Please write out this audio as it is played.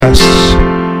Yes.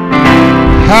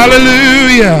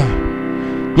 Hallelujah.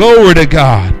 Glory to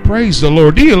God. Praise the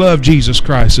Lord. Do you love Jesus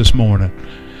Christ this morning?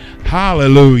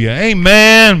 Hallelujah.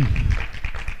 Amen.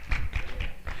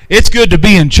 It's good to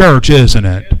be in church, isn't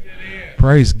it?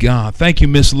 Praise God. Thank you,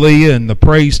 Miss Leah and the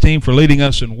praise team for leading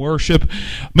us in worship.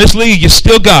 Miss Leah, you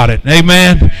still got it.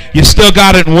 Amen. You still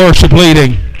got it in worship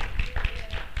leading.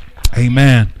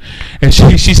 Amen. And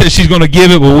she said she's going to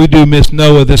give it. Well, we do miss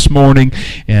Noah this morning,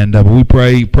 and we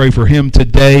pray for him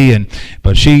today.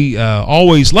 But she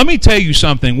always. Let me tell you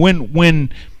something. When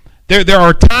there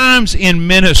are times in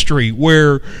ministry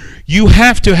where you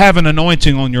have to have an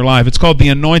anointing on your life. It's called the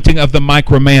anointing of the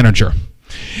micromanager.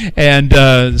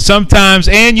 And sometimes,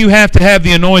 and you have to have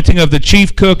the anointing of the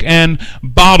chief cook and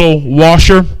bottle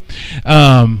washer.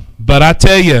 But I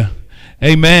tell you,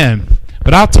 amen.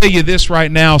 But I'll tell you this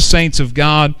right now, saints of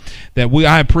God, that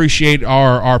I appreciate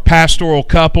our pastoral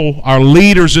couple, our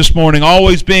leaders this morning,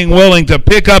 always being willing to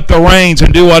pick up the reins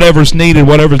and do whatever's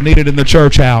needed in the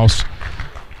church house.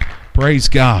 Praise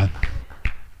God.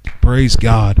 Praise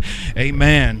God.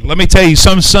 Amen. Let me tell you,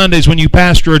 some Sundays when you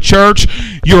pastor a church,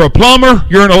 you're a plumber,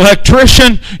 you're an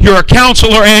electrician, you're a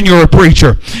counselor, and you're a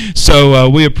preacher. So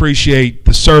we appreciate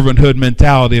the servanthood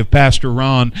mentality of Pastor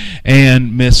Ron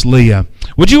and Miss Leah.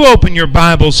 Would you open your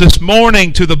Bibles this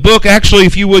morning to the book? Actually,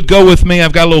 if you would go with me,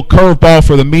 I've got a little curveball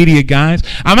for the media guys.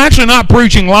 I'm actually not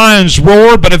preaching Lion's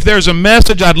Roar, but if there's a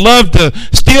message I'd love to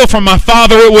steal from my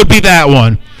father, it would be that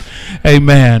one.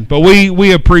 Amen. But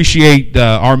we appreciate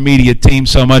our media team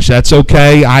so much. That's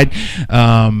okay.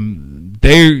 Our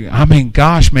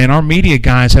media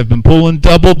guys have been pulling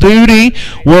double duty,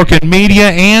 working media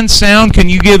and sound. Can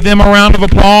you give them a round of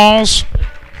applause?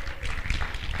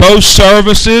 Both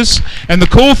services. And the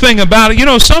cool thing about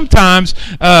it, sometimes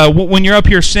when you're up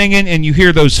here singing and you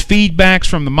hear those feedbacks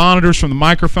from the monitors, from the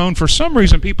microphone, for some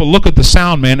reason people look at the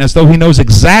sound man as though he knows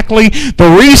exactly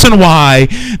the reason why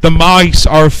the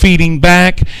mics are feeding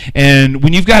back. And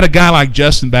when you've got a guy like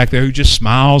Justin back there who just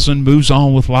smiles and moves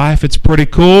on with life, it's pretty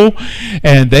cool.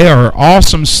 And they are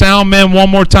awesome sound men.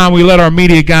 One more time, we let our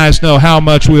media guys know how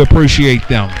much we appreciate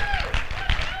them.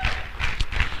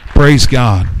 Praise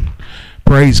God.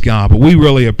 Praise God. But we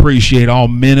really appreciate all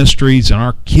ministries and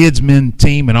our kids men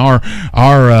team and our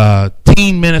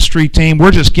teen ministry team.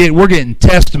 We're getting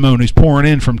testimonies pouring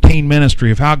in from teen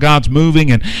ministry of how God's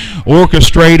moving and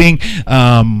orchestrating.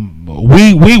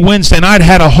 We Wednesday night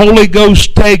had a Holy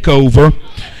Ghost takeover.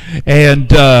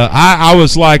 And I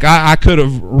was like, I could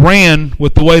have ran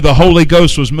with the way the Holy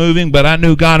Ghost was moving, but I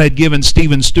knew God had given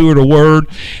Stephen Stewart a word.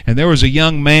 And there was a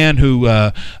young man who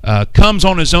comes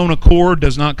on his own accord,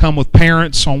 does not come with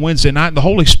parents on Wednesday night. The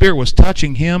Holy Spirit was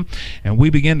touching him, and we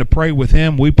began to pray with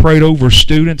him. We prayed over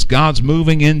students. God's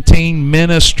moving in teen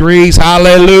ministries.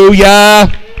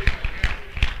 Hallelujah.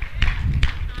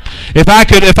 If I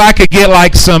could get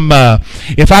like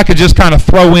if I could just kind of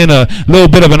throw in a little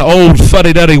bit of an old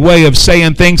fuddy-duddy way of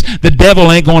saying things, the devil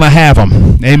ain't going to have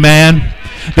them. Amen.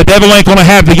 The devil ain't going to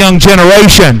have the young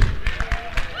generation.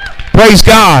 Praise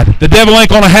God. The devil ain't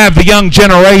going to have the young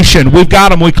generation. We've got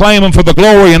them. We claim them for the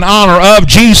glory and honor of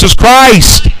Jesus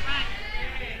Christ.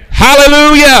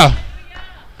 Hallelujah.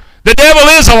 The devil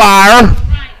is a liar.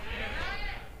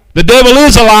 The devil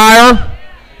is a liar.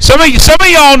 Some of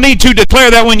y'all need to declare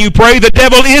that when you pray. The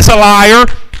devil is a liar.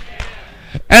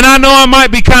 And I know I might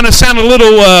be kind of sound a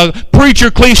little preacher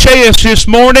cliche-ish this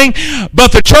morning, but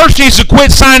the church needs to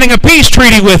quit signing a peace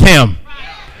treaty with him.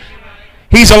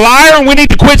 He's a liar, and we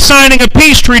need to quit signing a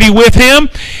peace treaty with him.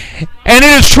 And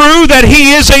it is true that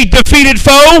he is a defeated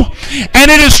foe.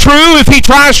 And it is true if he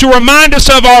tries to remind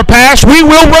us of our past, we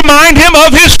will remind him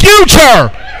of his future.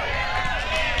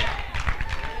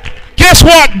 Guess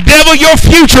what, devil? Your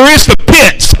future is the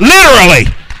pits, literally.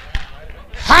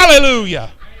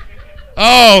 Hallelujah.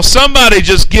 Oh, somebody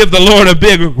just give the Lord a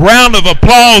big round of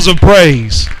applause and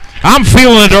praise. I'm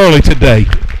feeling it early today.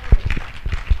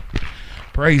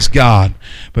 Praise God.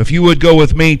 But if you would go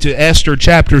with me to Esther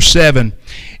chapter 7.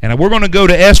 And we're going to go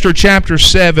to Esther chapter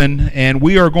 7, and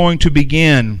we are going to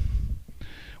begin.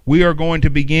 We are going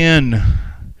to begin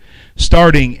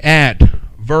starting at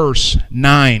verse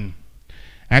 9.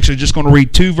 Actually, just going to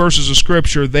read 2 verses of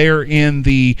Scripture there in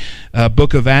the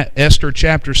book of Esther,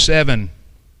 chapter 7.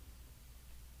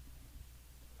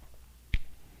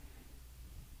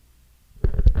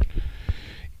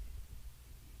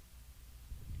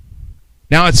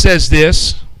 Now it says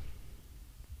this.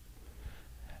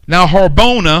 Now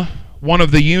Harbona, one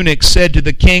of the eunuchs, said to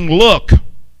the king, "Look,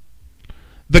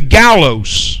 the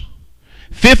gallows,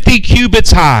 50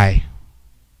 cubits high,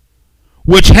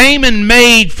 which Haman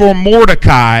made for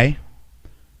Mordecai,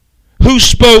 who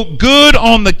spoke good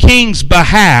on the king's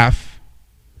behalf,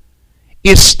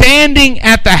 is standing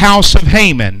at the house of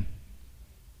Haman.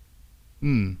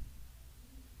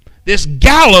 This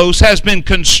gallows has been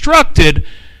constructed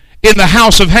in the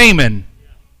house of Haman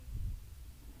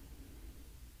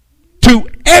to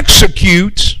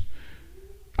execute.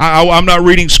 I'm not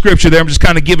reading scripture there. I'm just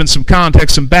kind of giving some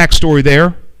context, some backstory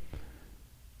there.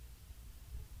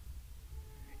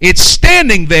 It's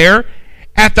standing there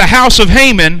at the house of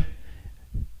Haman.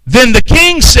 Then the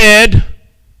king said,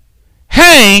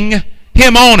 hang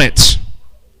him on it.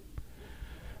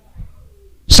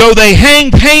 So they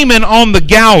hanged Haman on the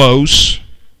gallows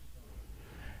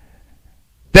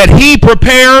that he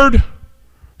prepared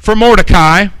for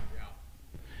Mordecai.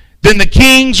 Then the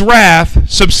king's wrath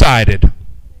subsided.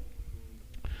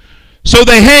 So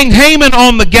they hanged Haman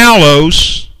on the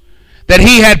gallows that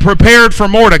he had prepared for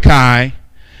Mordecai.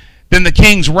 Then the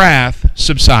king's wrath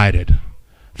subsided.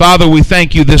 Father, we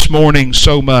thank you this morning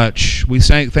so much. We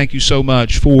thank you so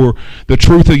much for the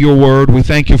truth of your word. We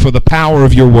thank you for the power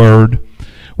of your word.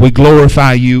 We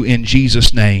glorify you in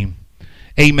Jesus' name.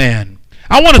 Amen.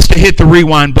 I want us to hit the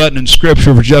rewind button in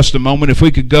Scripture for just a moment. If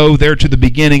we could go there to the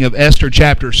beginning of Esther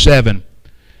chapter 7.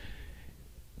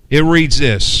 It reads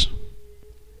this.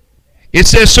 It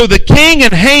says, so the king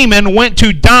and Haman went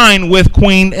to dine with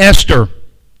Queen Esther.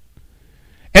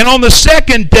 And on the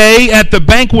second day at the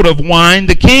banquet of wine,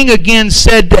 the king again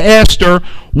said to Esther,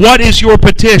 what is your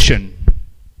petition?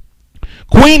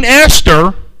 Queen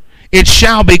Esther, it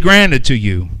shall be granted to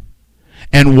you.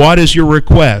 And what is your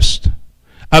request?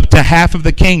 Up to half of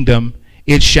the kingdom,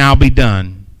 it shall be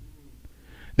done.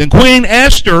 Then Queen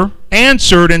Esther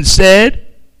answered and said,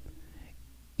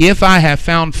 if I have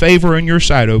found favor in your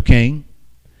sight, O king,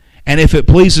 and if it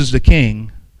pleases the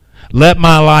king, let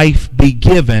my life be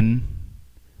given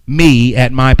me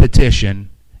at my petition,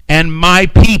 and my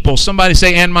people. Somebody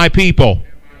say, and my people.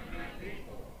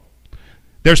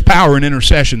 There's power in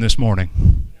intercession this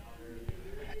morning.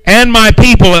 And my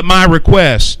people at my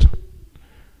request.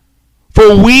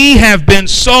 For we have been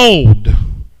sold,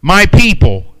 my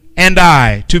people and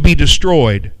I, to be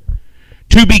destroyed,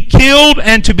 to be killed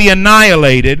and to be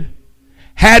annihilated.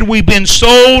 Had we been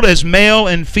sold as male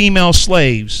and female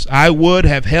slaves, I would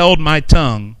have held my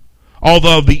tongue,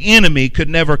 although the enemy could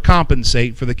never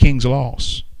compensate for the king's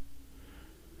loss.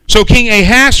 So King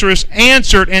Ahasuerus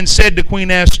answered and said to Queen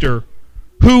Esther,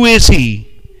 who is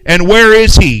he, and where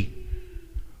is he,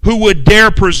 who would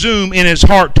dare presume in his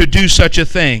heart to do such a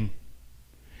thing?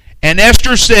 And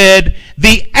Esther said,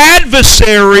 the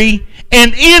adversary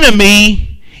and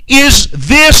enemy is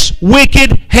this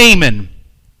wicked Haman.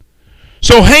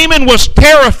 So Haman was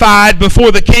terrified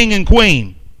before the king and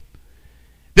queen.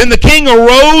 Then the king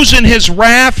arose in his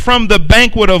wrath from the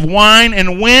banquet of wine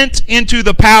and went into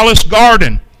the palace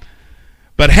garden.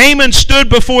 But Haman stood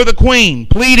before the queen,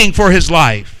 pleading for his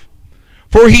life.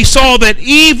 For he saw that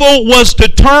evil was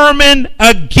determined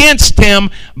against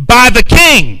him by the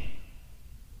king.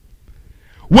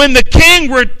 When the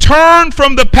king returned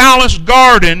from the palace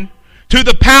garden to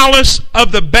the palace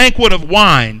of the banquet of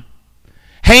wine,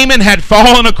 Haman had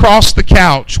fallen across the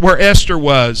couch where Esther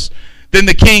was. Then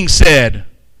the king said,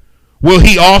 will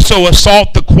he also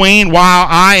assault the queen while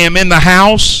I am in the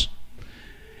house?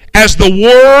 As the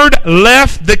word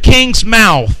left the king's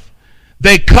mouth,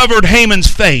 they covered Haman's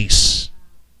face.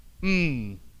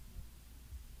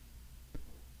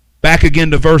 Back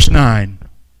again to verse 9.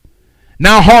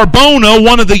 Now Harbona,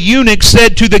 one of the eunuchs,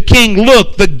 said to the king,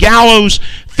 look, the gallows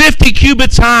 50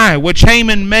 cubits high, which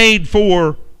Haman made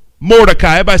for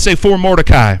Mordecai. Everybody say, for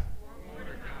Mordecai.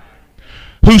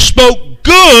 Who spoke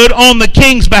good on the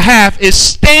king's behalf, is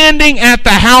standing at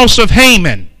the house of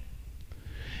Haman.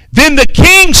 Then the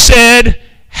king said,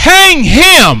 hang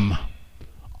him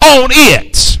on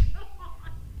it.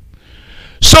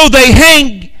 So they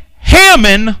hanged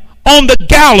Haman on the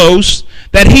gallows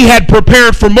that he had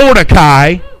prepared for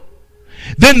Mordecai.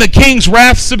 Then the king's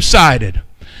wrath subsided.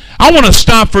 I want to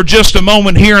stop for just a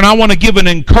moment here, and I want to give an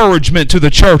encouragement to the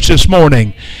church this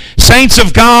morning. Saints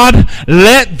of God,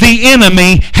 let the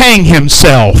enemy hang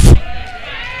himself.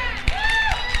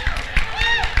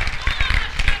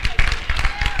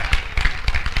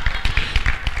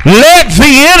 Let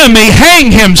the enemy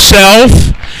hang himself.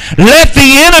 Let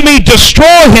the enemy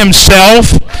destroy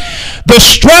himself. The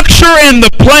structure and the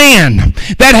plan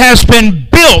that has been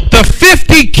built, the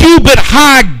 50 cubit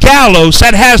high gallows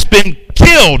that has been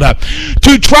killed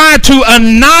to try to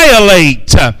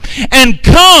annihilate and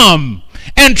come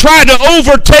and try to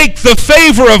overtake the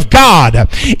favor of God,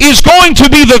 is going to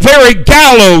be the very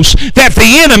gallows that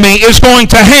the enemy is going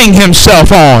to hang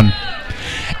himself on.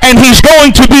 and he's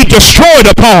going to be destroyed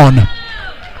upon.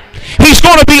 He's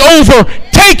going to be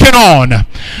overtaken on.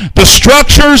 The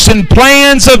structures and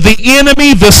plans of the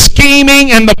enemy, the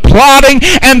scheming and the plotting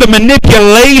and the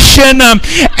manipulation,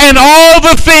 and all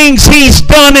the things he's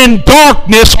done in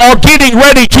darkness are getting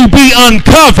ready to be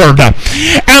uncovered.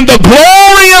 And the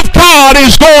glory of God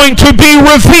is going to be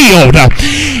revealed.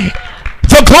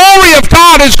 The glory of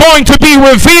God is going to be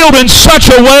revealed in such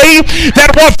a way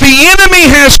that what the enemy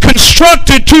has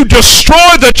constructed to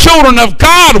destroy the children of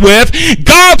God with,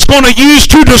 God's going to use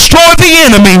to destroy the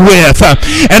enemy with,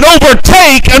 and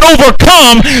overtake and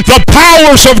overcome the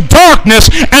powers of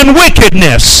darkness and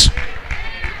wickedness.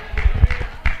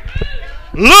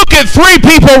 Look at three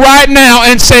people right now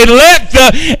and say, let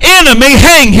the enemy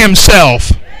hang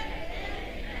himself.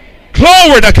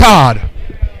 Glory to God.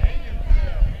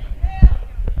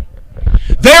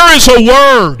 There is a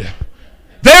word.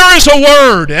 There is a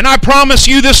word. And I promise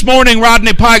you this morning,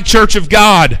 Rodney Pike Church of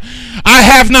God, I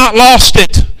have not lost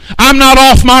it. I'm not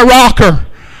off my rocker.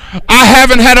 I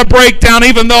haven't had a breakdown,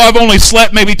 even though I've only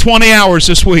slept maybe 20 hours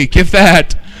this week, if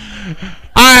that.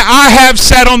 I have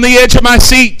sat on the edge of my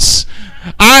seats.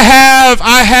 I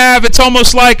have. It's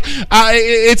almost like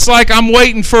it's like I'm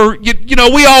waiting for,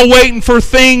 we all waiting for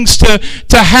things to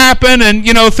happen, and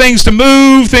things to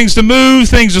move, things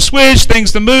to switch,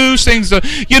 things to move, things to,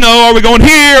 are we going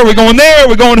here? Are we going there? Are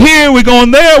we going here? Are we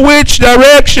going there? Which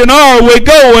direction are we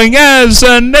going as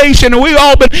a nation? And we've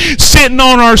all been sitting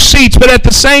on our seats, but at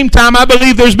the same time, I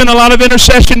believe there's been a lot of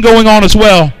intercession going on as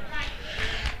well.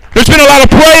 There's been a lot of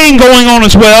praying going on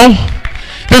as well.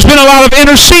 There's been a lot of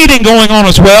interceding going on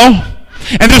as well.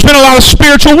 And there's been a lot of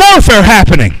spiritual warfare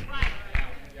happening.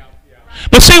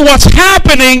 But see, what's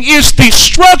happening is the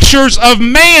structures of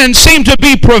man seem to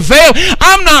be prevailed.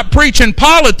 I'm not preaching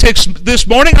politics this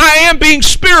morning. I am being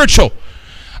spiritual.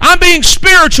 I'm being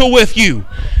spiritual with you.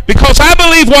 Because I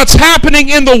believe what's happening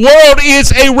in the world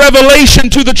is a revelation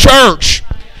to the church.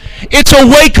 It's a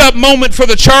wake-up moment for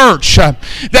the church.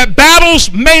 That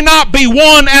battles may not be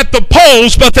won at the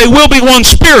polls, but they will be won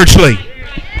spiritually.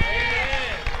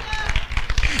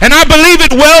 And I believe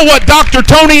it well what Dr.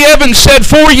 Tony Evans said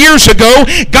 4 years ago.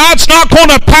 God's not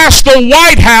going to pass the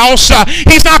White House.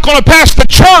 He's not going to pass the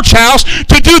church house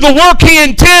to do the work he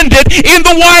intended in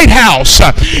the White House.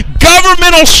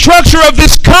 Governmental structure of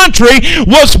this country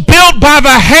was built by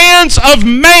the hands of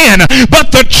man, but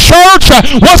the church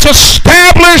was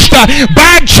established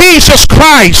by Jesus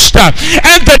Christ.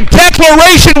 And the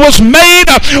declaration was made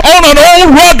on an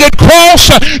old rugged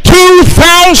cross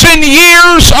 2,000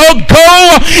 years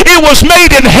ago. It was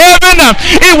made in heaven.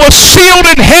 It was sealed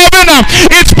in heaven.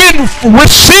 It's been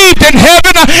received in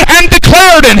heaven and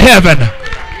declared in heaven.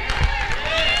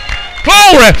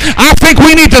 Glory. I think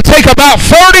we need to take about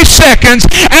 30 seconds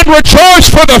and rejoice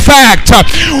for the fact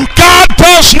God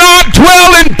does not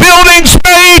dwell in buildings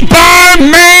made by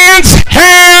man's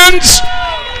hands.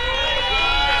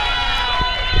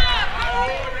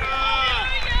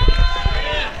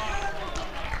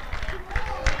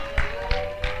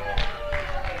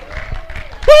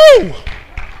 Woo!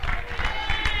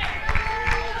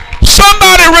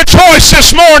 Somebody rejoice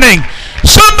this morning.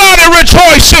 Somebody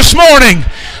rejoice this morning.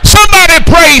 Somebody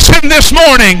praise him this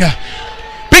morning.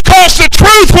 Because the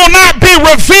truth will not be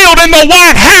revealed in the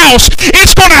White House.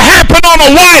 It's going to happen on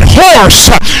a white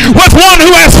horse with one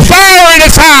who has fire in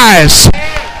his eyes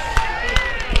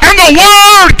and the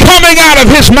word coming out of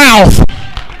his mouth.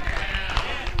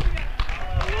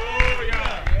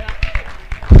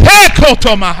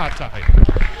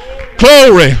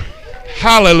 Glory.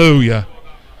 Hallelujah.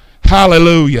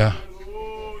 Hallelujah.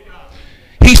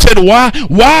 He said,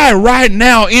 why right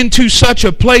now into such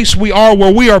a place we are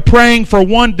where we are praying for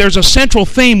one? There's a central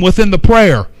theme within the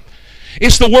prayer.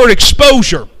 It's the word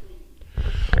exposure.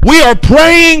 We are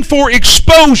praying for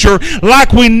exposure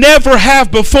like we never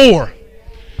have before.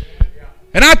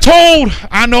 And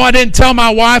I know I didn't tell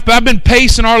my wife, but I've been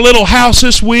pacing our little house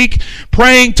this week,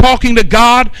 praying, talking to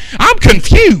God. I'm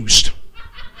confused.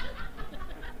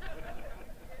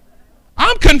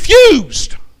 I'm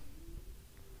confused.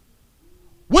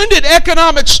 When did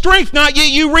economic strength not get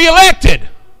you reelected?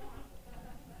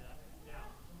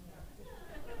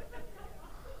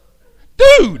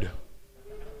 Dude.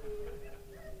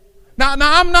 Now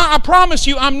I promise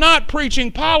you, I'm not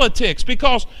preaching politics,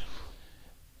 because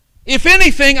if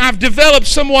anything, I've developed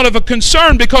somewhat of a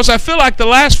concern, because I feel like the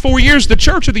last 4 years the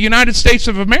Church of the United States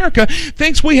of America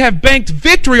thinks we have banked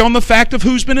victory on the fact of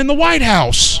who's been in the White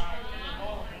House.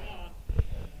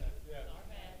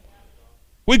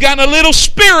 We've gotten a little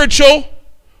spiritual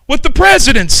with the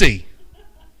presidency.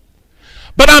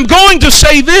 But I'm going to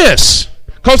say this,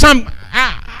 because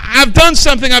I've done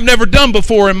something I've never done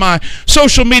before in my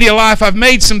social media life. I've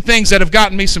made some things that have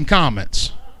gotten me some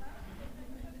comments.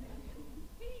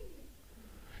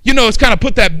 You know, it's kind of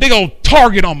put that big old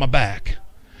target on my back.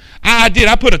 I did.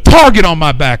 I put a target on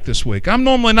my back this week. I'm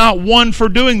normally not one for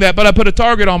doing that, but I put a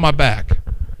target on my back.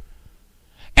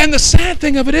 And the sad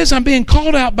thing of it is I'm being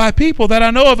called out by people that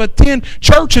I know of attend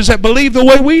churches that believe the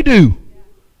way we do.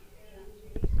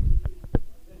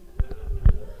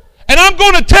 And I'm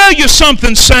going to tell you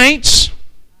something, saints,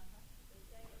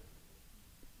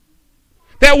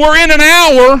 that we're in an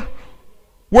hour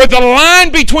where the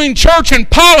line between church and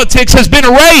politics has been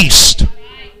erased.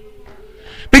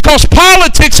 Because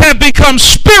politics have become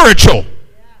spiritual.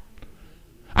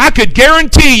 I could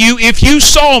guarantee you if you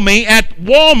saw me at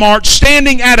Walmart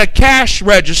standing at a cash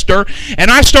register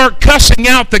and I start cussing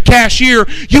out the cashier,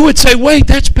 you would say, wait,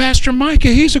 that's Pastor Micah.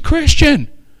 He's a Christian.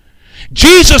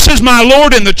 Jesus is my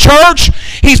Lord in the church.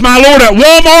 He's my Lord at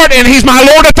Walmart, and He's my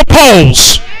Lord at the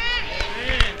polls.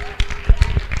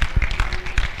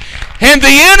 And the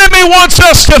enemy wants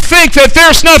us to think that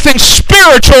there's nothing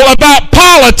spiritual about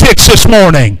politics this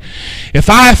morning. If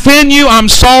I offend you, I'm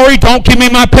sorry. Don't give me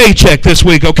my paycheck this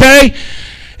week, okay?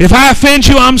 If I offend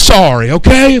you, I'm sorry,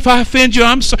 okay? If I offend you,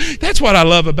 I'm sorry. That's what I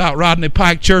love about Rodney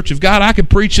Pike Church of God. I could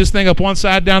preach this thing up one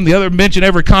side, down the other, mention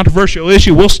every controversial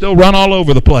issue. We'll still run all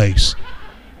over the place.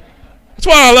 That's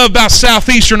what I love about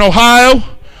Southeastern Ohio.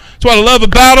 That's what I love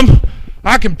about them.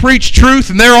 I can preach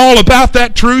truth, and they're all about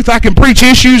that truth. I can preach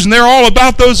issues, and they're all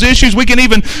about those issues. We can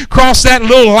even cross that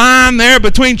little line there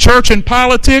between church and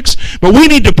politics. But we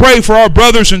need to pray for our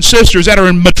brothers and sisters that are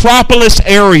in metropolis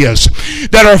areas,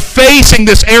 that are facing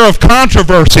this air of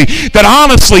controversy, that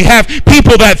honestly have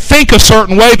people that think a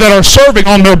certain way that are serving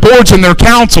on their boards and their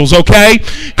councils, okay?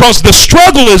 Because the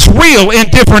struggle is real in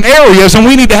different areas, and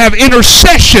we need to have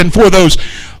intercession for those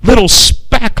little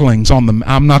spacklings on them.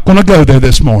 I'm not going to go there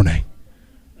this morning.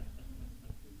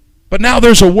 But now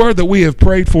there's a word that we have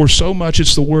prayed for so much,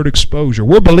 it's the word exposure.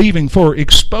 We're believing for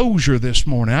exposure this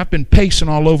morning. I've been pacing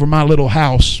all over my little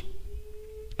house.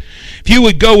 If you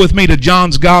would go with me to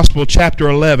John's Gospel, chapter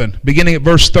 11, beginning at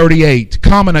verse 38,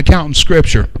 common account in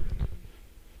Scripture.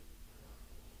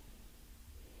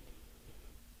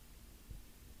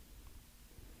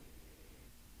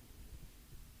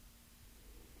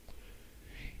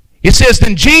 It says,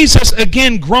 then Jesus,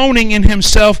 again groaning in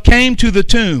himself, came to the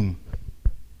tomb.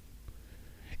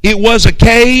 It was a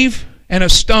cave, and a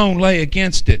stone lay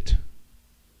against it.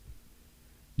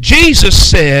 Jesus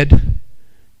said,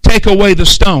 take away the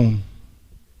stone.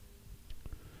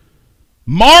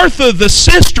 Martha, the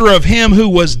sister of him who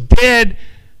was dead,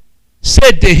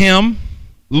 said to him,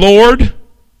 Lord,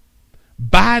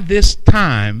 by this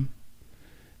time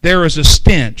there is a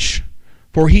stench,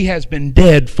 for he has been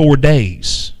dead 4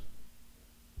 days.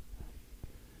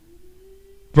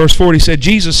 Verse 40 said,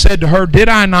 Jesus said to her, did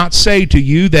I not say to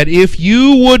you that if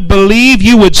you would believe,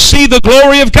 you would see the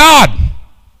glory of God?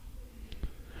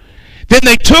 Then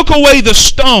they took away the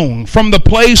stone from the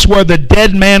place where the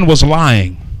dead man was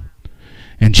lying.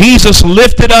 And Jesus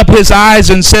lifted up his eyes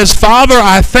and says, Father,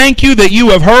 I thank you that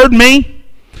you have heard me,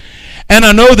 and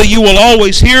I know that you will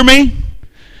always hear me.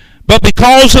 But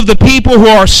because of the people who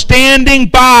are standing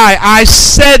by, I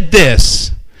said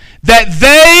this, that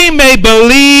they may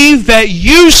believe that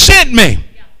you sent me.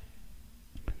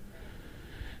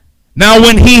 Now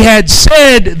when he had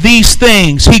said these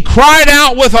things, he cried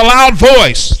out with a loud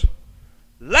voice,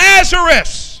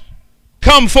 Lazarus,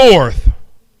 come forth.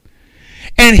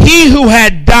 And he who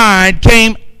had died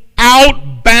came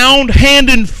out bound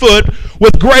hand and foot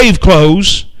with grave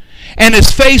clothes, and his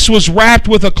face was wrapped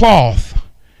with a cloth.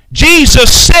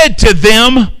 Jesus said to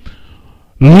them,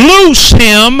 loose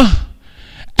him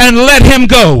and let him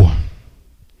go.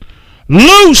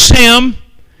 Loose him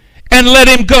and let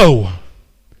him go.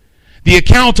 The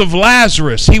account of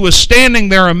Lazarus, he was standing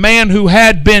there, a man who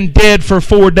had been dead for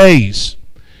 4 days.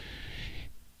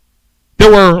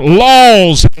 There were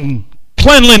laws and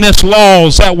cleanliness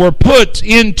laws that were put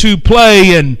into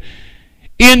play and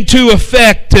into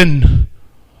effect, and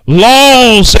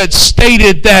laws that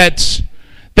stated that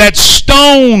that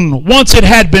stone, once it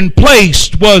had been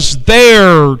placed, was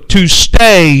there to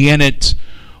stay, and it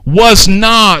was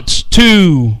not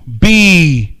to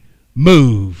be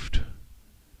moved.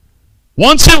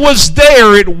 Once it was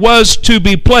there, it was to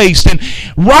be placed. And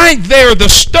right there, the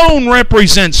stone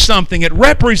represents something. It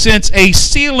represents a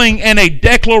sealing and a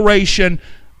declaration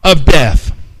of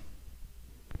death.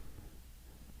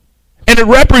 And it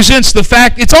represents the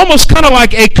fact, it's almost kind of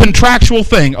like a contractual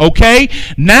thing, okay?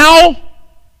 Now,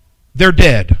 they're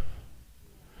dead.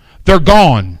 They're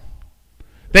gone.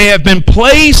 They have been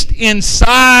placed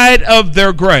inside of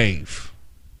their grave.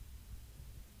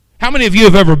 How many of you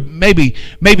have ever maybe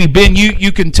been,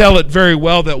 you can tell it very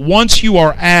well, that once you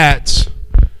are at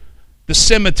the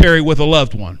cemetery with a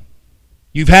loved one,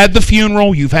 you've had the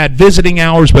funeral, you've had visiting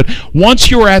hours, but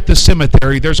once you're at the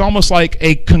cemetery, there's almost like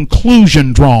a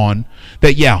conclusion drawn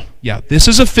that, yeah, this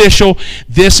is official.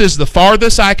 This is the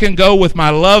farthest I can go with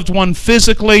my loved one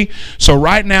physically. So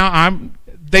right now,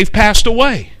 they've passed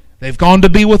away. They've gone to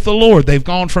be with the Lord. They've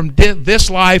gone from this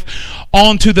life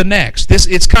on to the next.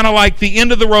 It's kind of like the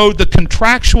end of the road, the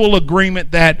contractual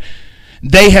agreement that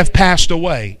they have passed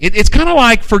away. It's kind of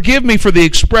like, forgive me for the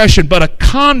expression, but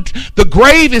the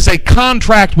grave is a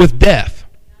contract with death.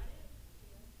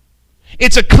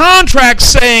 It's a contract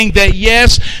saying that,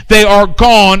 yes, they are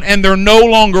gone and they're no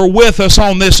longer with us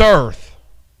on this earth.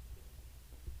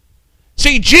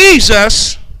 See,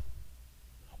 Jesus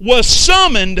was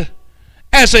summoned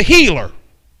as a healer.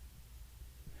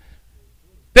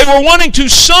 They were wanting to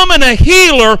summon a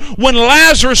healer when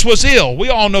Lazarus was ill. We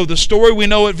all know the story. We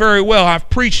know it very well. I've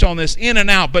preached on this in and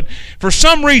out. But for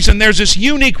some reason, there's this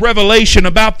unique revelation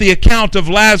about the account of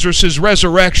Lazarus'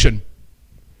 resurrection.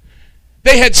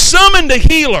 They had summoned a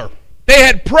healer. They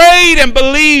had prayed and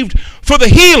believed for the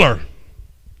healer.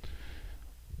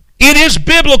 It is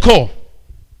biblical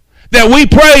that we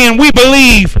pray and we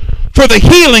believe for the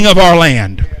healing of our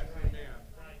land.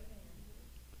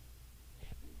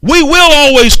 We will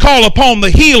always call upon the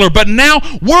healer, but now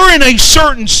we're in a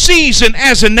certain season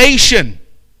as a nation.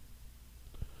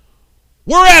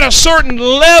 We're at a certain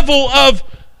level of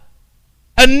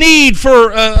a need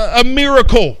for a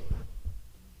miracle.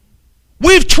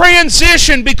 We've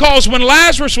transitioned because when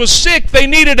Lazarus was sick, they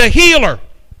needed a healer.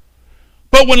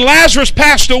 But when Lazarus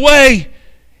passed away,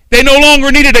 they no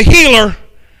longer needed a healer,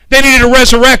 they needed a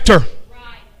resurrector.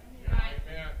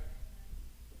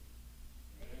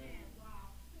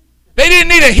 They didn't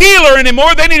need a healer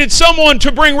anymore. They needed someone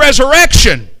to bring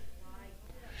resurrection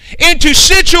into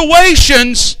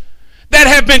situations that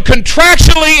have been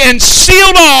contractually and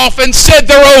sealed off and said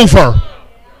they're over.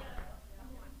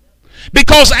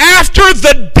 Because after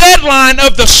the deadline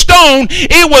of the stone,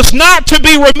 it was not to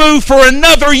be removed for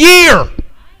another year.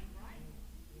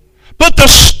 But the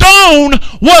stone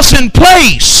was in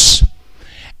place,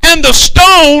 and the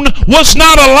stone was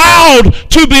not allowed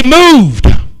to be moved.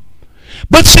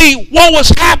 But see, what was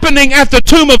happening at the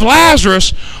tomb of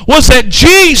Lazarus was that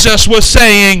Jesus was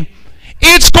saying,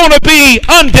 it's going to be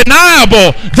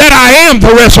undeniable that I am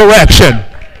the resurrection.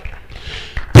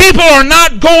 People are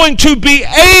not going to be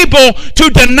able to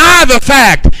deny the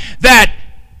fact that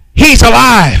He's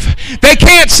alive. They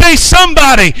can't say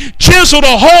somebody chiseled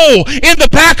a hole in the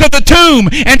back of the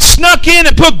tomb and snuck in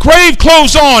and put grave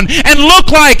clothes on and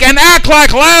look like and act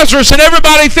like Lazarus and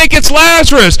everybody think it's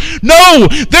Lazarus. No,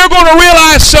 they're going to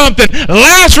realize something.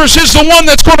 Lazarus is the one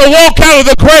that's going to walk out of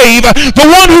the grave,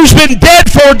 the one who's been dead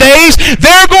 4 days.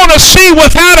 They're going to see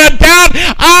without a doubt,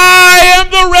 I am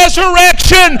the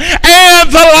resurrection and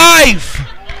the life.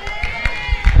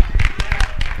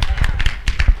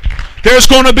 There's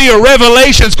going to be a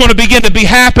revelation that's going to begin to be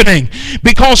happening.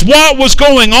 Because what was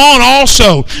going on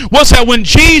also was that when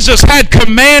Jesus had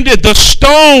commanded the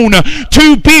stone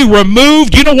to be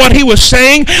removed, you know what He was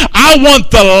saying? I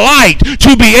want the light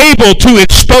to be able to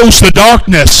expose the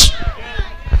darkness.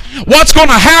 What's going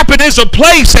to happen is a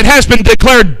place that has been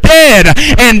declared dead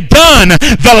and done.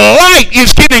 The light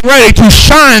is getting ready to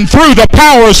shine through the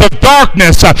powers of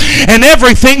darkness. And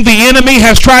everything the enemy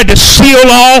has tried to seal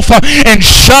off and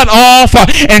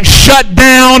shut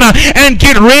down and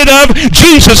get rid of,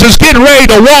 Jesus is getting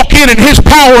ready to walk in His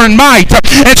power and might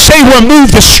and say,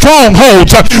 remove the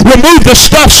strongholds, remove the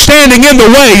stuff standing in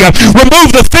the way,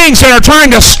 remove the things that are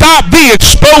trying to stop the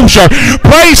exposure.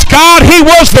 Praise God, He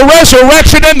was the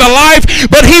resurrection and the life,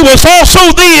 but He was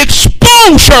also the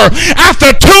exposure at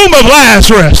the tomb of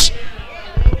Lazarus.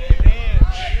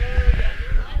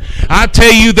 I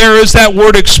tell you, there is that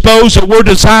word expose that we're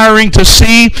desiring to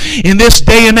see in this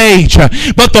day and age.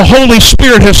 But the Holy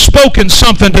Spirit has spoken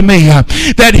something to me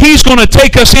that He's going to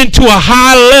take us into a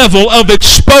high level of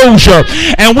exposure.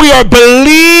 And we are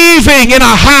believing in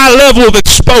a high level of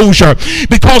exposure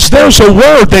because there's a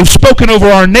word they've spoken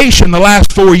over our nation the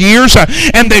last 4 years,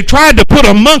 and they've tried to put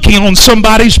a monkey on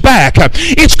somebody's back.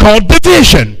 It's called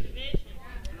division.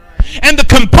 And the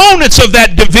components of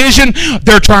that division,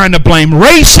 they're trying to blame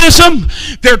racism,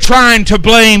 they're trying to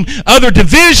blame other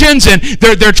divisions, and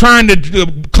they're trying to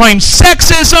claim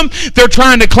sexism, they're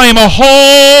trying to claim a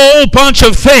whole bunch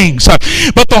of things.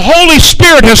 But the Holy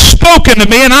Spirit has spoken to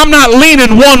me, and I'm not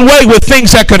leaning one way with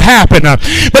things that could happen.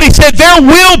 But he said there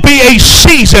will be a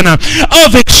season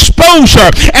of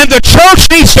exposure, and the church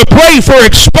needs to pray for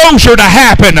exposure to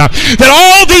happen. That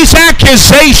all these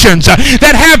accusations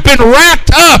that have been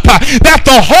racked up, that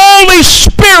the Holy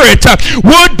Spirit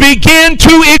would begin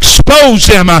to expose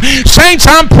them. Saints,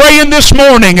 I'm praying this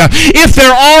morning, if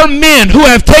there are men who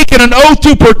have taken an oath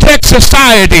to protect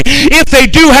society, if they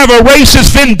do have a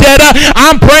racist vendetta,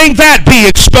 I'm praying that be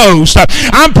exposed.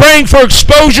 I'm praying for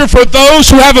exposure for those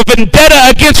who have a vendetta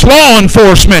against law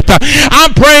enforcement.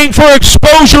 I'm praying for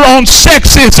exposure on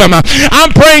sexism.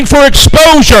 I'm praying for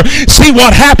exposure. See,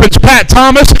 what happens, Pat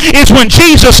Thomas, is when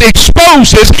Jesus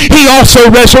exposes, he also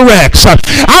resurrects.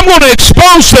 I'm going to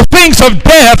expose the things of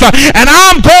death, and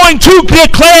I'm going to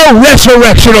declare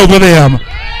resurrection over them.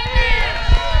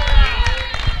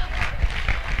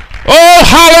 Oh,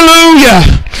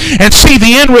 hallelujah. And see,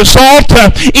 the end result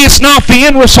is not the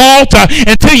end result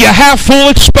until you have full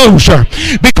exposure.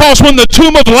 Because when the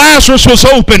tomb of Lazarus was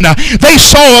opened, they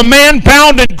saw a man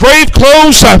bound in grave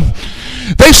clothes.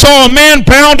 They saw a man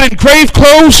bound in grave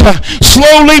clothes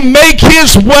slowly make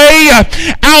his way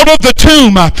out of the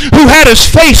tomb, who had his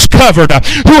face covered,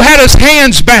 who had his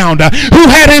hands bound,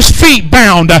 who had his feet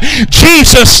bound.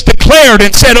 Jesus declared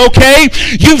and said, okay,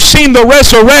 you've seen the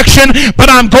resurrection,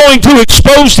 but I'm going to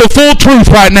expose the full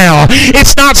truth right now.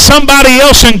 It's not somebody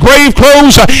else in grave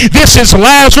clothes. This is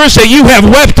Lazarus that you have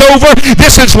wept over.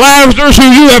 This is Lazarus who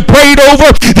you have prayed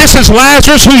over. This is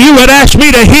Lazarus who you had asked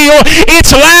me to heal.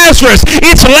 It's Lazarus.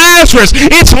 It's Lazarus.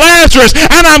 It's Lazarus.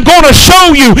 And I'm going to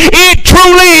show you it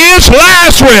truly is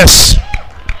Lazarus.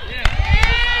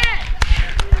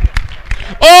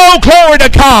 Oh, glory to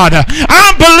God.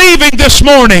 I'm believing this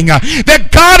morning that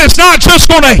God is not just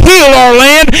going to heal our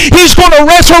land. He's going to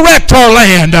resurrect our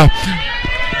land.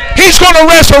 He's going to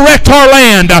resurrect our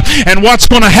land. And what's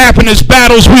going to happen is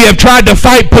battles we have tried to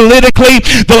fight politically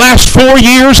the last 4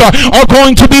 years are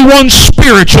going to be won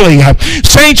spiritually.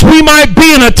 Saints, we might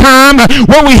be in a time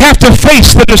where we have to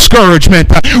face the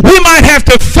discouragement. We might have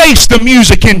to face the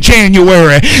music in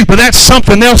January. But that's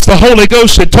something else the Holy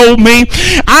Ghost had told me.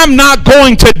 I'm not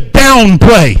going to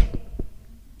downplay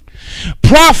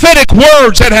prophetic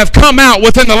words that have come out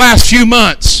within the last few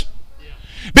months.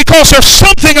 Because there's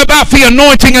something about the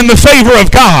anointing and the favor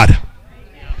of God.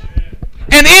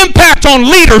 An impact on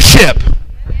leadership.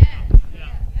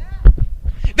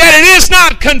 That it is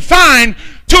not confined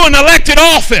to an elected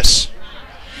office.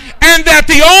 And that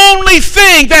the only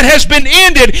thing that has been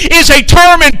ended is a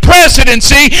term in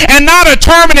presidency and not a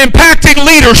term in impacting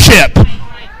leadership.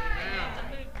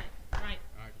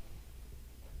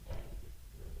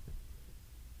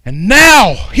 And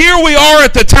now, here we are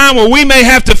at the time where we may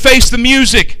have to face the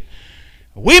music.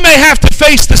 We may have to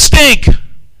face the stink.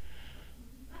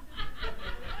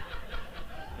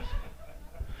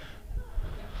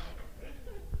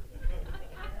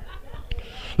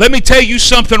 Let me tell you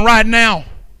something right now.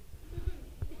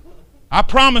 I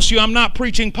promise you I'm not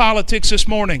preaching politics this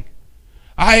morning.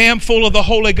 I am full of the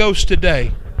Holy Ghost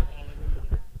today.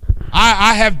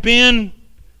 I have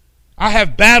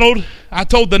battled. I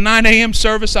told the 9 a.m.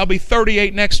 service I'll be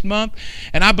 38 next month,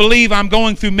 and I believe I'm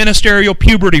going through ministerial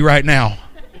puberty right now.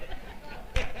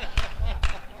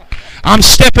 I'm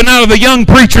stepping out of the young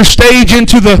preacher stage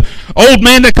into the old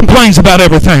man that complains about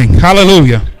everything.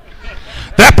 Hallelujah.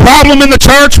 That problem in the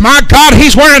church, my God,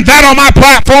 he's wearing that on my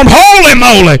platform. Holy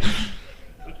moly.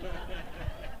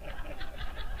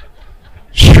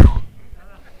 Whew.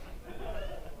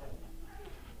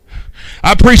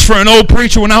 I preached for an old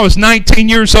preacher when I was 19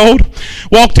 years old.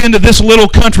 Walked into this little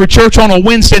country church on a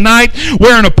Wednesday night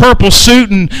wearing a purple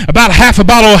suit and about half a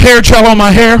bottle of hair gel on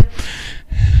my hair.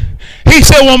 He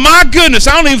said, well, my goodness,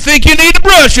 I don't even think you need to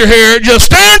brush your hair. It just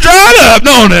stands right up,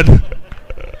 don't it?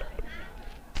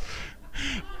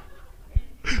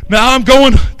 Now I'm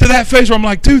going to that phase where I'm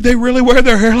like, dude, they really wear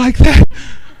their hair like that?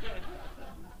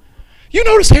 You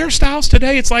notice hairstyles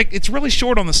today, it's really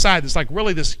short on the side. It's like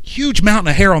really this huge mountain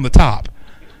of hair on the top.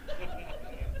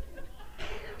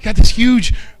 You got this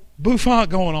huge bouffant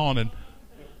going on. And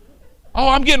oh,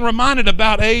 I'm getting reminded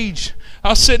about age. I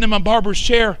was sitting in my barber's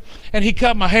chair, and he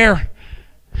cut my hair.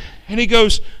 And he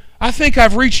goes, I think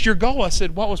I've reached your goal. I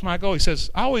said, what was my goal? He says,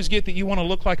 I always get that you want to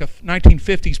look like a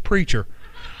 1950s preacher.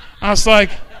 I was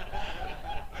like,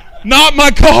 not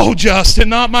my goal, Justin,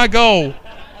 not my goal.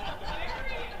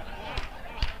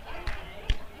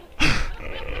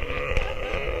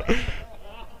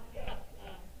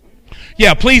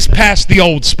 Yeah, please pass the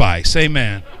Old Spice.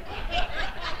 Amen.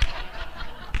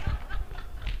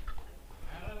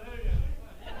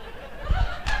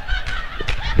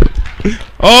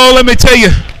 Oh, let me tell you.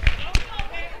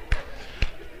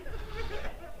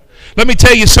 Let me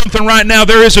tell you something right now.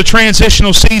 There is a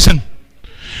transitional season.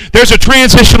 There's a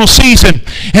transitional season,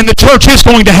 and the church is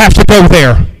going to have to go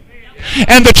there.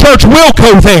 And the church will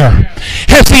go there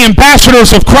as the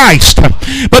ambassadors of Christ.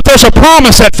 But there's a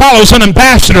promise that follows an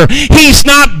ambassador. He's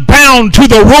not bound to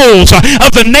the rules of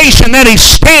the nation that he's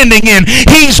standing in.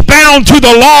 He's bound to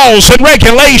the laws and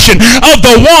regulation of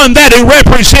the one that he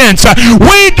represents.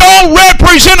 We don't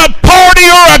represent a party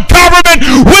or a government.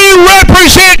 We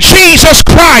represent Jesus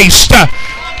Christ.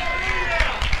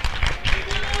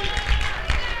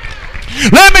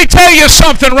 Let me tell you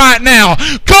something right now.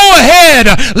 Go ahead.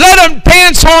 Let them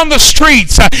dance on the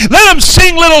streets. Let them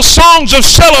sing little songs of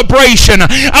celebration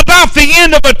about the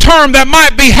end of a term that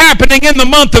might be happening in the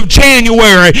month of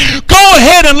January. Go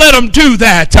ahead and let them do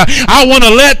that. I want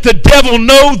to let the devil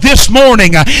know this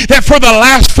morning that for the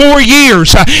last 4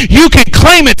 years, you can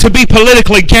claim it to be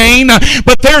politically gained,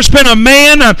 but there's been a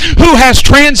man who has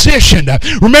transitioned.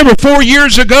 Remember 4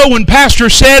 years ago when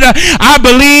Pastor said, I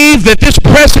believe that this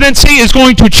presidency is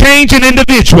going to change an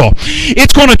individual.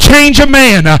 It's going to change a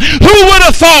man. Who would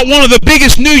have thought one of the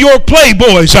biggest New York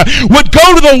playboys would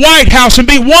go to the White House and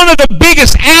be one of the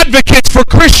biggest advocates for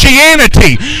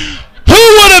Christianity? Who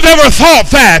would have ever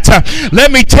thought that?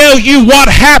 Let me tell you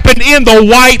what happened in the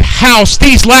White House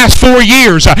these last 4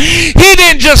 years. He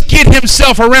didn't just get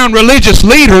himself around religious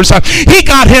leaders. He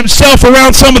got himself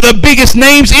around some of the biggest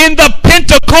names in the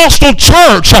Pentecostal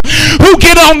church who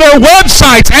get on their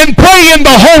websites and pray in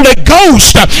the Holy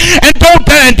Ghost.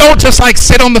 And don't just like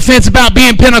sit on the fence about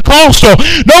being Pentecostal.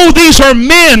 No, these are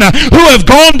men who have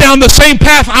gone down the same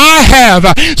path I have.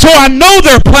 So I know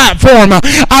their platform.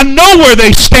 I know where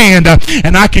they stand.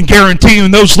 And I can guarantee you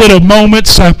in those little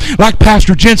moments, like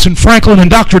Pastor Jensen Franklin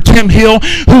and Dr. Tim Hill,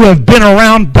 who have been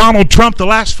around Donald Trump the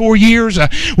last 4 years,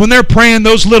 when they're praying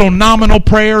those little nominal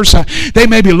prayers, they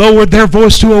maybe lowered their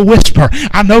voice to a whisper.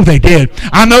 I know they did.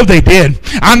 I know they did.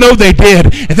 I know they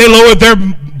did. And they lowered their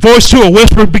voice to a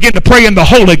whisper, begin to pray in the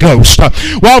Holy Ghost.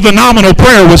 While the nominal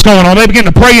prayer was going on, they began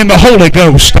to pray in the Holy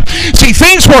Ghost. See,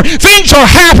 things are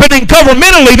happening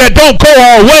governmentally that don't go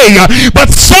our way,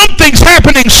 but something's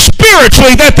happening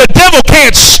spiritually that the devil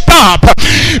can't stop.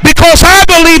 Because I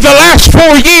believe the last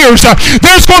 4 years,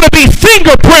 there's going to be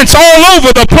fingerprints all over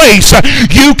the place.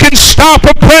 You can stop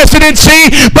a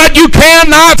presidency, but you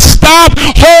cannot stop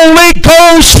Holy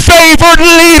Ghost favored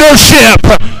leadership.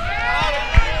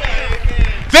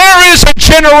 There is a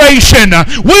generation.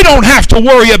 We don't have to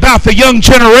worry about the young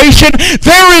generation.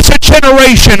 There is a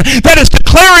generation that is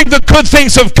declaring the good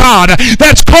things of God,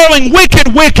 that's calling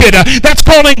wicked, wicked, that's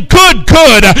calling good,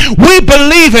 good. We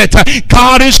believe it.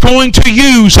 God is going to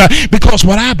use, because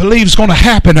what I believe is going to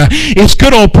happen is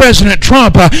good old President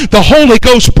Trump, the Holy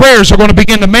Ghost prayers are going to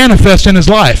begin to manifest in his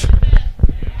life.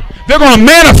 They're going to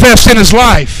manifest in his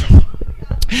life.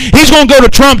 He's going to go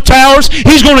to Trump Towers.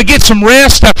 He's going to get some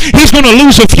rest. He's going to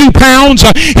lose a few pounds.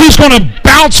 He's going to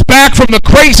bounce back from the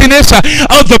craziness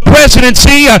of the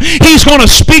presidency. He's going to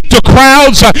speak to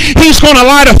crowds. He's going to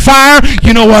light a fire.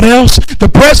 You know what else? The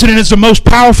president is the most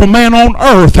powerful man on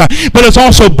earth, but is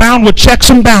also bound with checks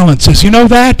and balances. You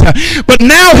know that? But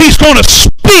now he's going to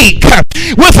speak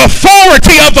with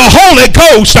authority of the Holy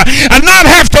Ghost and not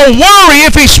have to worry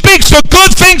if he speaks the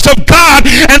good things of God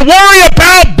and worry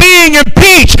about being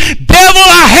impeached. Devil,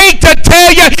 I hate to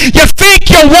tell you, you think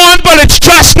you won, but it's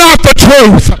just not the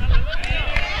truth.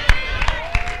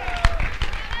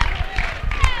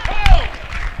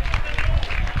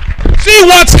 See,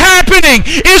 what's happening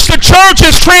is the church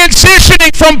is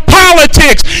transitioning from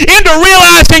politics into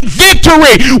realizing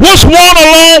victory was won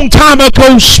a long time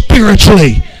ago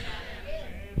spiritually.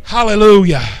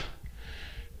 Hallelujah.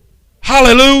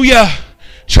 Hallelujah.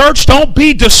 Church, don't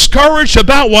be discouraged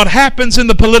about what happens in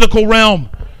the political realm.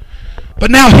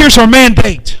 But now here's our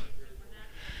mandate.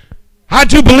 I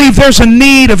do believe there's a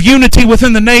need of unity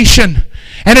within the nation,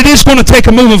 and it is going to take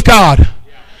a move of God.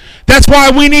 That's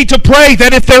why we need to pray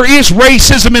that if there is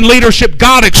racism in leadership,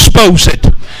 God expose it.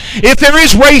 If there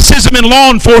is racism in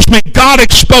law enforcement, God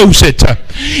expose it.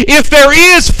 If there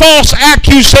is false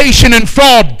accusation and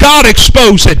fraud, God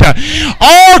expose it.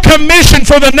 Our commission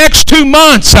for the next 2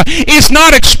 months is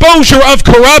not exposure of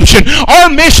corruption. Our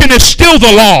mission is still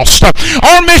the lost.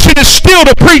 Our mission is still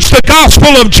to preach the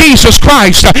gospel of Jesus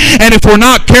Christ. And if we're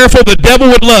not careful, the devil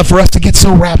would love for us to get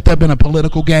so wrapped up in a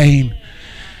political game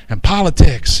and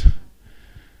politics.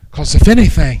 Because if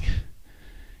anything,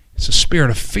 it's a spirit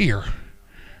of fear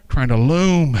trying to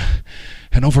loom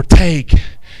and overtake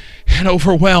and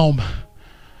overwhelm.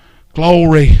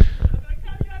 Glory.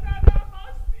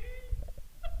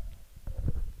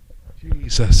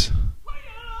 Jesus.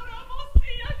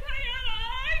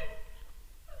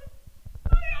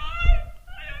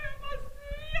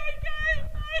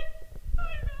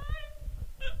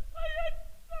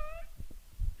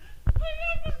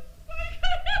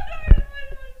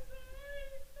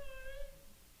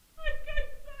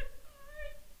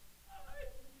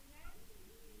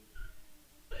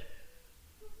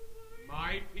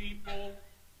 My people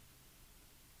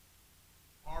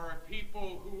are a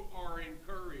people who are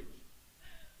encouraged.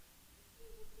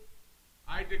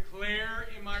 I declare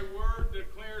in my word,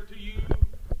 declare to you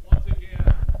once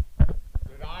again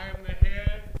that I am the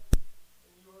head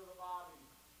and you are the body.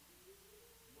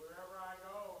 Wherever I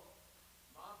go,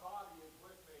 my body is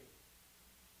with me.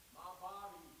 My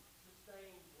body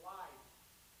sustains life,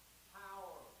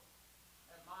 power,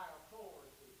 and my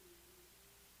authority.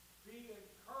 Be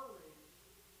encouraged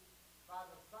by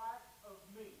the fact of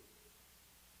me.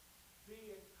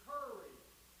 Be encouraged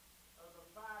of the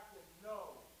fact and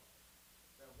know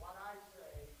that what I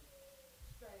say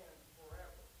stands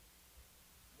forever.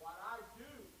 What I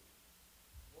do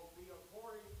will be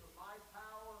according to my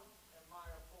power and my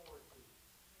authority.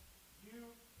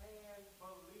 You can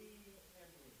believe in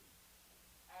me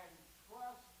and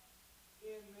trust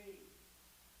in me,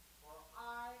 for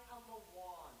I am the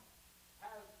one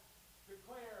has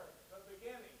declared the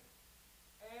beginning,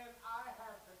 and I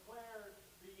have declared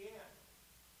the end.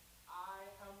 I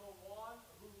am the one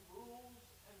who rules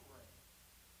and reigns.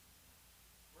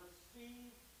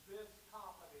 Receive this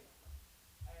confidence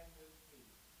and this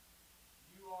peace.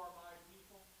 You are my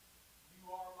people. You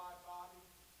are my body.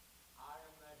 I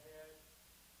am the head.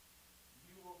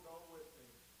 You will go with me.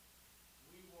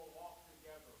 We will walk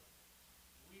together.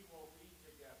 We will be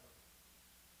together.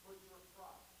 Put your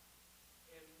trust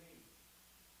in me.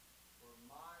 For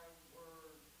my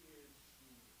word is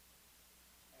sure,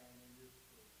 and it is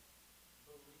true.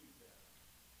 Believe them.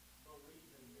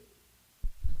 Believe in me.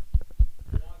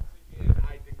 Once again,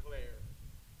 I declare,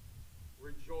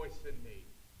 rejoice in me,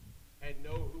 and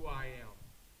know who I am,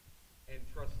 and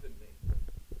trust in me.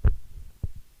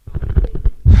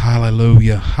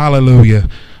 Hallelujah. Hallelujah.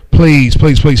 Please,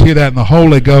 please, please hear that in the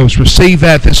Holy Ghost. Receive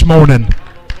that this morning.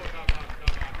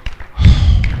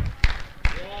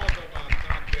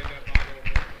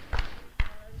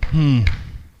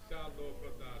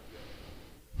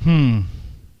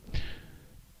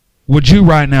 Would you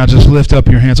right now just lift up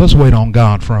your hands? Let's wait on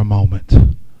God for a moment.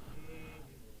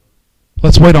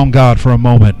 Let's wait on God for a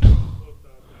moment.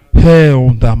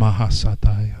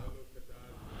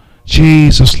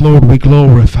 Jesus, Lord, we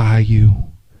glorify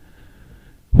you.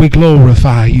 We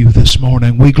glorify you this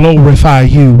morning. We glorify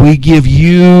you. We give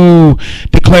you,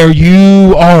 declare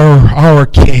you are our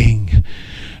King.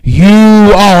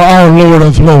 You are our Lord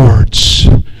of Lords.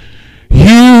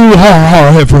 You are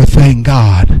our everything,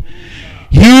 God.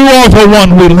 You are the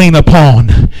one we lean upon.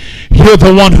 You're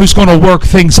the one who's going to work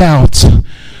things out.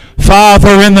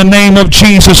 Father, in the name of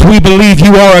Jesus, we believe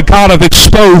you are a God of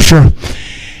exposure.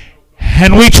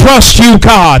 And we trust you,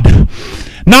 God,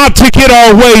 not to get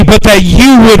our way, but that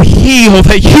you would heal,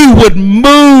 that you would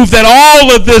move, that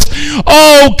all of this,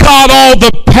 oh God, all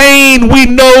the pain, we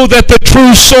know that the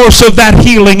true source of that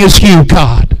healing is you,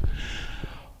 God.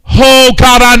 Oh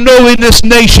God, I know in this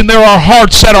nation there are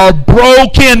hearts that are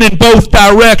broken in both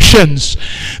directions.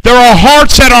 There are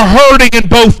hearts that are hurting in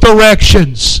both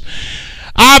directions.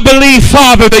 I believe,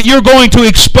 Father, that you're going to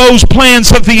expose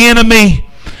plans of the enemy.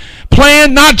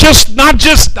 Plan, not just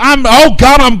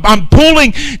I'm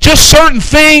pulling just certain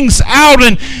things out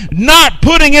and not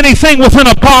putting anything within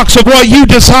a box of what you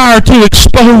desire to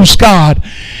expose, God.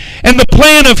 And the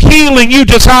plan of healing you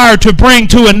desire to bring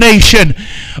to a nation.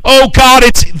 Oh God,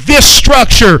 it's this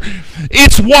structure.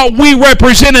 It's what we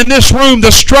represent in this room,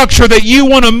 the structure that you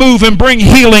want to move and bring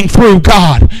healing through,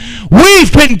 God.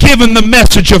 We've been given the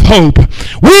message of hope.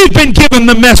 We've been given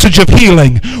the message of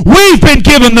healing. We've been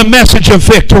given the message of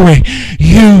victory.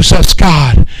 Use us,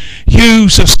 God.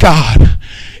 Use us, God.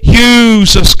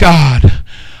 Use us, God.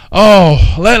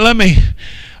 Oh, let me...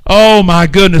 Oh my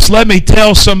goodness, let me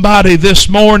tell somebody this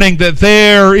morning that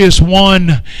there is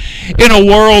one in a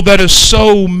world that is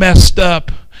so messed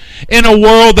up, in a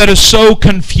world that is so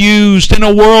confused, in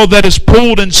a world that is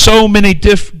pulled in so many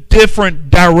different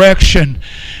directions.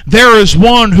 There is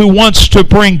one who wants to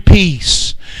bring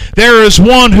peace. There is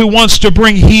one who wants to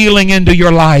bring healing into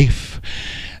your life.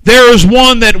 There is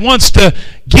one that wants to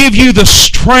give you the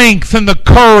strength and the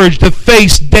courage to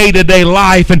face day-to-day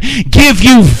life and give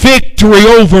you victory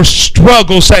over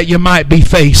struggles that you might be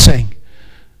facing.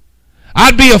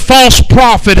 I'd be a false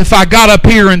prophet if I got up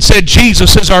here and said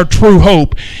Jesus is our true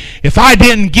hope, if I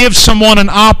didn't give someone an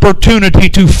opportunity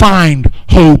to find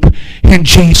hope in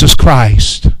Jesus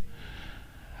Christ.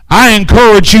 I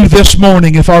encourage you this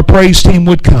morning, if our praise team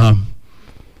would come,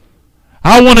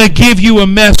 I want to give you a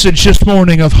message this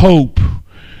morning of hope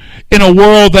in a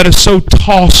world that is so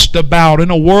tossed about,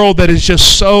 in a world that is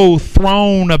just so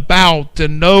thrown about,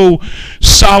 and no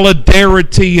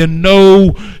solidarity and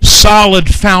no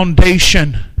solid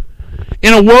foundation.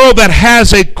 In a world that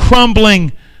has a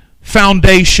crumbling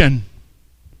foundation.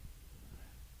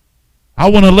 I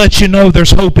want to let you know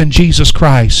there's hope in Jesus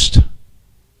Christ.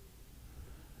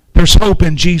 There's hope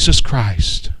in Jesus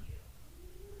Christ.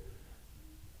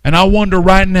 And I wonder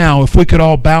right now if we could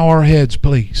all bow our heads,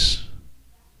 please.